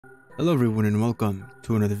Hello everyone and welcome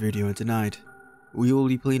to another video, and tonight we will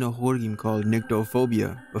be playing a horror game called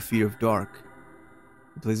Nyctophobia, a fear of dark.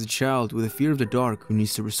 It plays a child with a fear of the dark who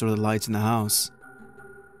needs to restore the lights in the house.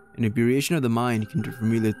 An aberration of the mind can turn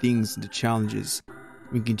familiar things into challenges.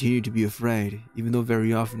 We continue to be afraid, even though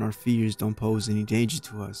very often our fears don't pose any danger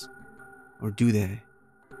to us. Or do they?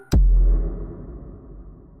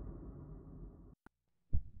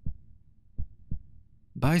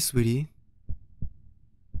 Bye, sweetie.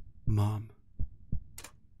 Mom.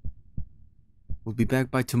 We'll be back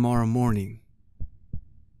by tomorrow morning.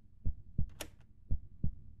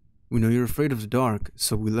 We know you're afraid of the dark,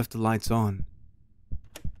 so we left the lights on.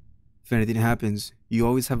 If anything happens, you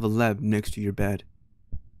always have a lab next to your bed.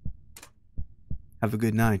 Have a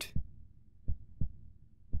good night.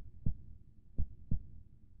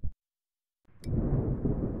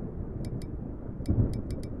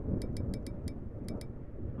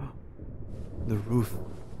 The roof.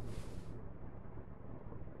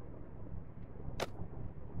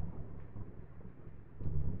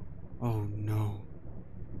 Oh no.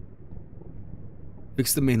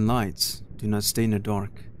 Fix the main lights. Do not stay in the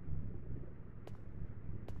dark.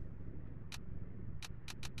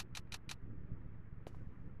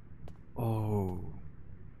 Oh.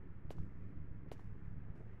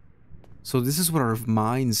 So this is what our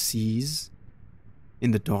mind sees in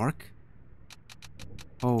the dark?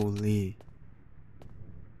 Holy.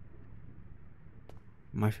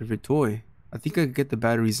 My favorite toy. I think I could get the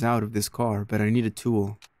batteries out of this car, but I need a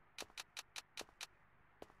tool.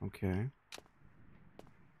 Okay.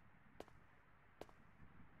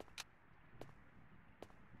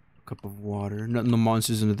 A cup of water. No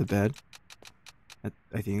monsters under the bed.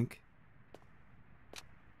 I think.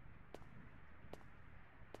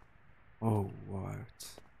 Oh, what?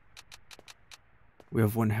 We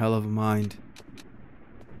have one hell of a mind.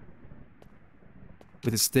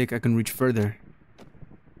 With a stick, I can reach further.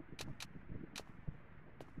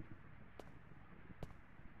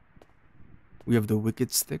 We have the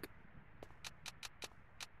wicked stick.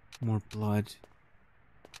 More blood.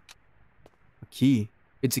 A key.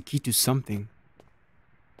 It's a key to something.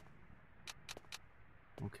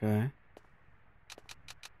 Okay.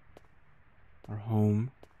 Our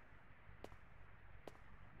home.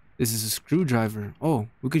 This is a screwdriver. Oh,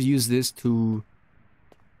 we could use this to...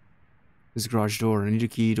 This garage door. I need a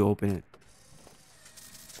key to open it.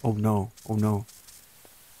 Oh no. Oh no.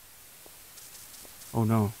 Oh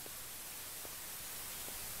no.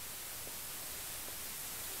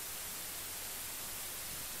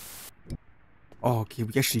 Oh, okay,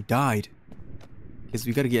 we actually died. Okay, so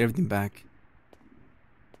we gotta get everything back.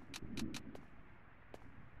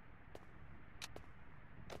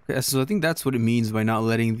 Okay, so I think that's what it means by not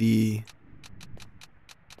letting the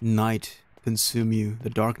night consume you, the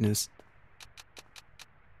darkness.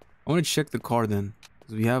 I want to check the car then,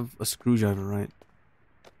 because we have a screwdriver, right?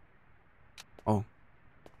 Oh.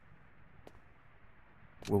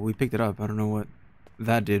 Well, we picked it up. I don't know what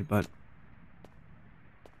that did, but...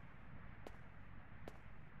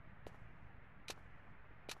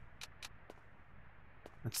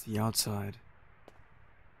 That's the outside.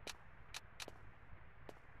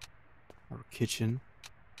 Our kitchen.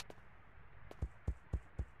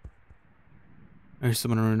 There's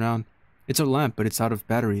someone running around. It's a lamp, but it's out of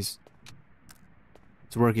batteries.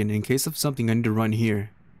 It's working. In case of something, I need to run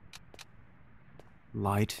here.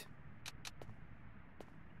 Light.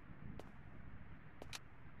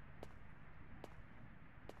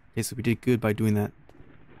 Okay, so we did good by doing that.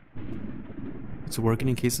 It's working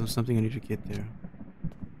in case of something, I need to get there.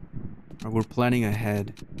 Alright, we're planning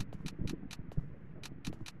ahead.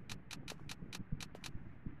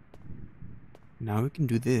 Now we can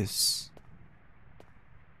do this.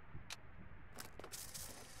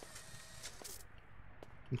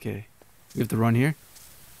 Okay. We have to run here.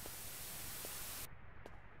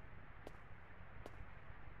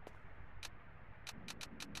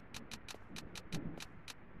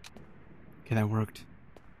 Okay, that worked.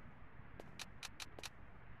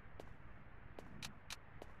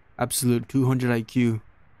 Absolute 200 IQ.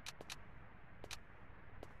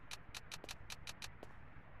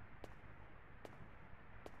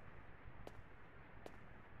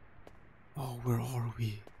 Oh, where are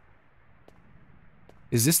we?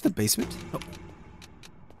 Is this the basement? Oh.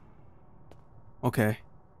 Okay.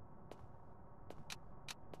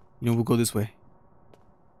 You know, we'll go this way.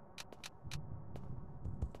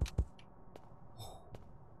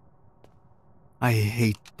 I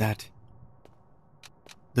hate that.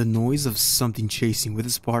 The noise of something chasing. With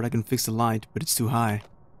this part, I can fix the light, but it's too high.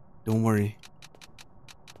 Don't worry.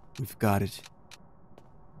 We've got it.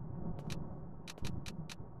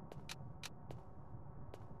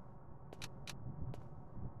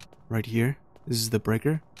 Right here. This is the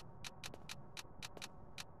breaker.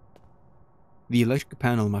 The electric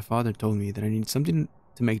panel, my father told me that I need something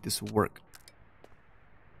to make this work.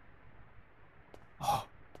 Oh,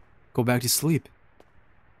 go back to sleep.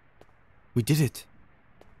 We did it.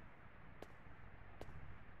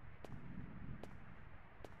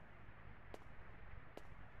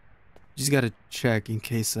 Just gotta check in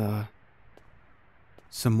case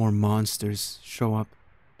some more monsters show up.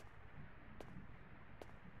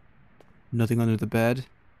 Nothing under the bed.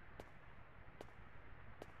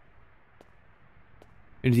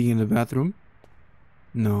 Anything in the bathroom?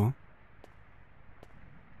 No.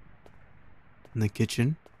 In the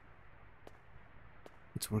kitchen?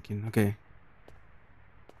 It's working. Okay.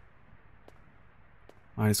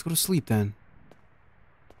 Alright, let's go to sleep then.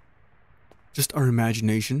 Just our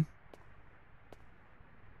imagination.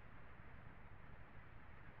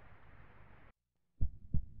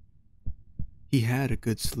 He had a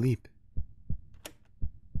good sleep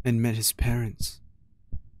and met his parents.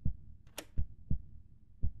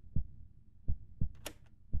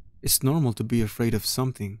 It's normal to be afraid of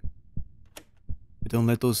something, but don't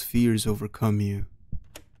let those fears overcome you,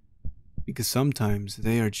 because sometimes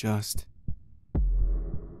they are just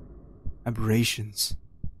aberrations.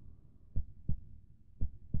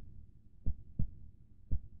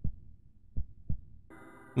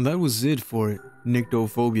 Well, that was it for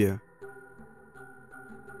Nyctophobia.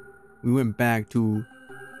 We went back to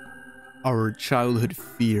our childhood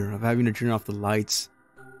fear of having to turn off the lights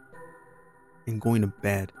and going to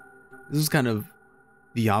bed. This is kind of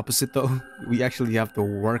the opposite though. We actually have to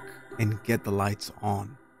work and get the lights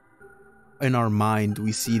on. In our mind,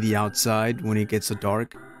 we see the outside when it gets so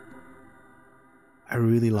dark. I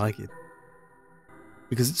really like it.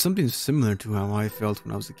 Because it's something similar to how I felt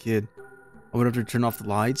when I was a kid. I would have to turn off the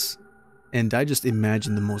lights, and I just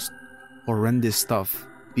imagined the most horrendous stuff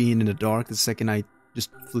being in the dark the second I just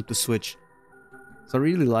flipped the switch. So I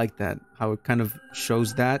really like that, how it kind of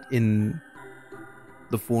shows that in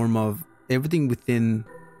the form of everything within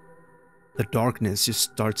the darkness just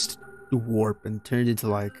starts to warp and turn into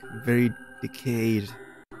like very decayed.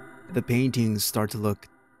 The paintings start to look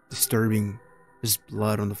disturbing. There's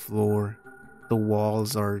blood on the floor. The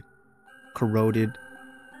walls are corroded.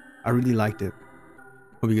 I really liked it.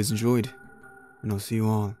 Hope you guys enjoyed, and I'll see you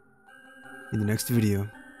all in the next video.